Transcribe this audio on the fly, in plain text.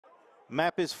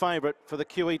Map is favourite for the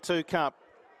QE2 Cup.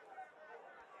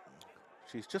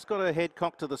 She's just got her head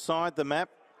cocked to the side, the Map.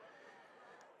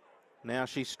 Now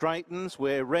she straightens.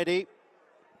 We're ready.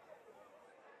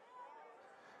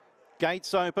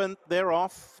 Gates open. They're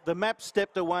off. The Map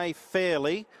stepped away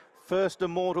fairly. First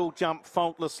Immortal jumped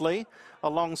faultlessly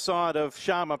alongside of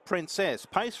Sharma Princess.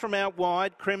 Pace from out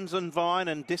wide, Crimson Vine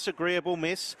and Disagreeable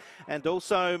Miss, and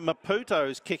also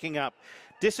Maputo's kicking up.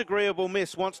 Disagreeable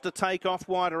Miss wants to take off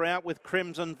wider out with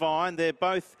Crimson Vine. They're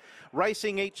both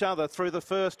racing each other through the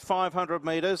first 500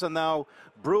 metres, and they'll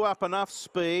brew up enough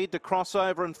speed to cross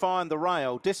over and find the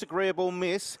rail. Disagreeable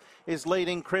Miss is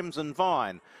leading Crimson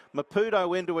Vine.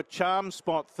 Maputo into a charm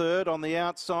spot third on the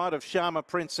outside of Sharma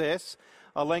Princess.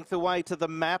 A length away to the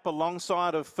Map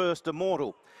alongside of First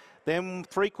Immortal. Then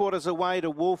 3/4 away to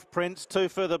Wolf Prince, 2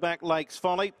 further back Lakes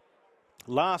Folly.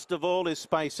 Last of all is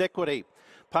Space Equity.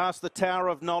 Past the Tower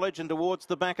of Knowledge and towards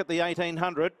the back at the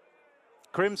 1800.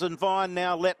 Crimson Vine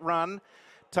now let run.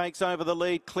 Takes over the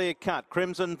lead clear cut.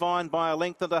 Crimson Vine by a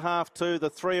length and a half to the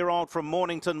 3-year-old from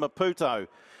Mornington, Maputo.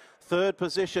 Third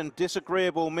position,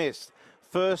 Disagreeable Miss.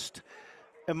 First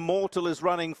Immortal is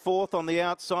running fourth on the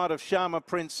outside of Sharma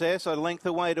Princess, a length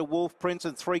away to Wolf Prince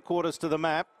and 3/4 to the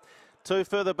Map. 2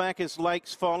 further back is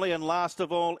Lakes Folly, and last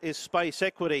of all is Space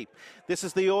Equity. This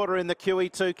is the order in the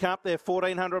QE2 Cup. They're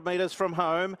 1,400 metres from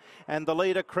home, and the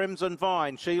leader Crimson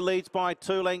Vine. She leads by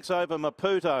 2 lengths over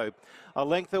Maputo. A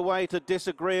length away to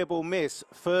Disagreeable Miss.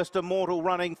 First Immortal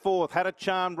running fourth. Had a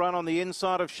charmed run on the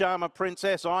inside of Sharma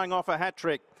Princess, eyeing off a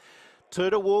hat-trick. 2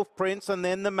 to Wolf Prince, and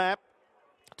then the Map.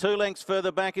 2 lengths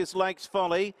further back is Lakes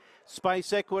Folly.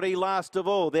 Space Equity last of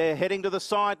all. They're heading to the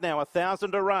side now,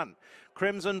 1,000 to run.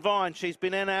 Crimson Vine, she's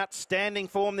been in outstanding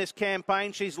form this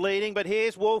campaign. She's leading, but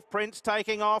here's Wolf Prince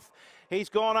taking off. He's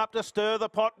gone up to stir the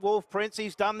pot, Wolf Prince.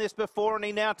 He's done this before and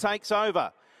he now takes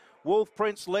over. Wolf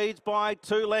Prince leads by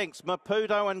 2 lengths.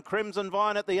 Maputo and Crimson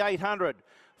Vine at the 800.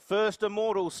 First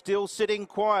Immortal still sitting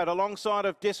quiet alongside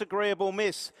of Disagreeable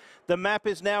Miss. The Map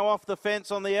is now off the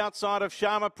fence on the outside of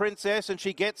Sharma Princess, and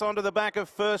she gets onto the back of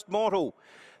First Mortal.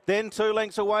 Then 2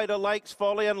 lengths away to Lakes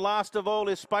Folly, and last of all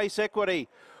is Space Equity.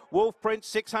 Wolf Prince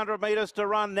 600 metres to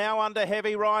run, now under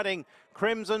heavy riding.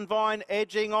 Crimson Vine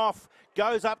edging off,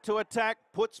 goes up to attack,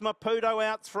 puts Maputo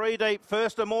out 3 deep.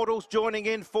 First Immortal's joining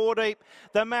in 4 deep.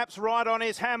 The Map's right on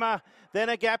his hammer. Then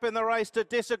a gap in the race to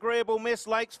Disagreeable Miss.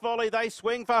 Lakes Folly, they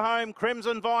swing for home.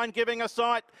 Crimson Vine giving a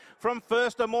sight from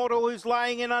First Immortal, who's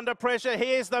laying in under pressure.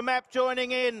 Here's the Map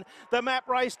joining in. The Map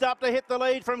raced up to hit the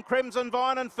lead from Crimson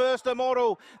Vine and First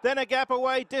Immortal. Then a gap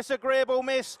away, Disagreeable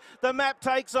Miss. The Map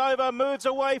takes over, moves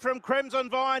away from Crimson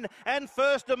Vine and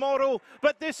First Immortal.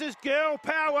 But this is girl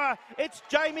power. It's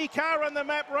Jamie Carr and the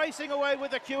Map racing away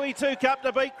with the QE2 Cup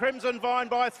to beat Crimson Vine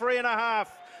by 3.5.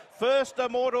 First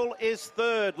Immortal is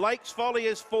third. Lakes Folly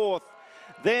is fourth.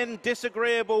 Then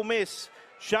Disagreeable Miss.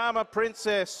 Sharma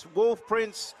Princess. Wolf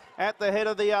Prince at the head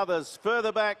of the others.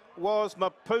 Further back was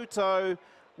Maputo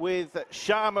with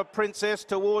Sharma Princess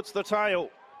towards the tail.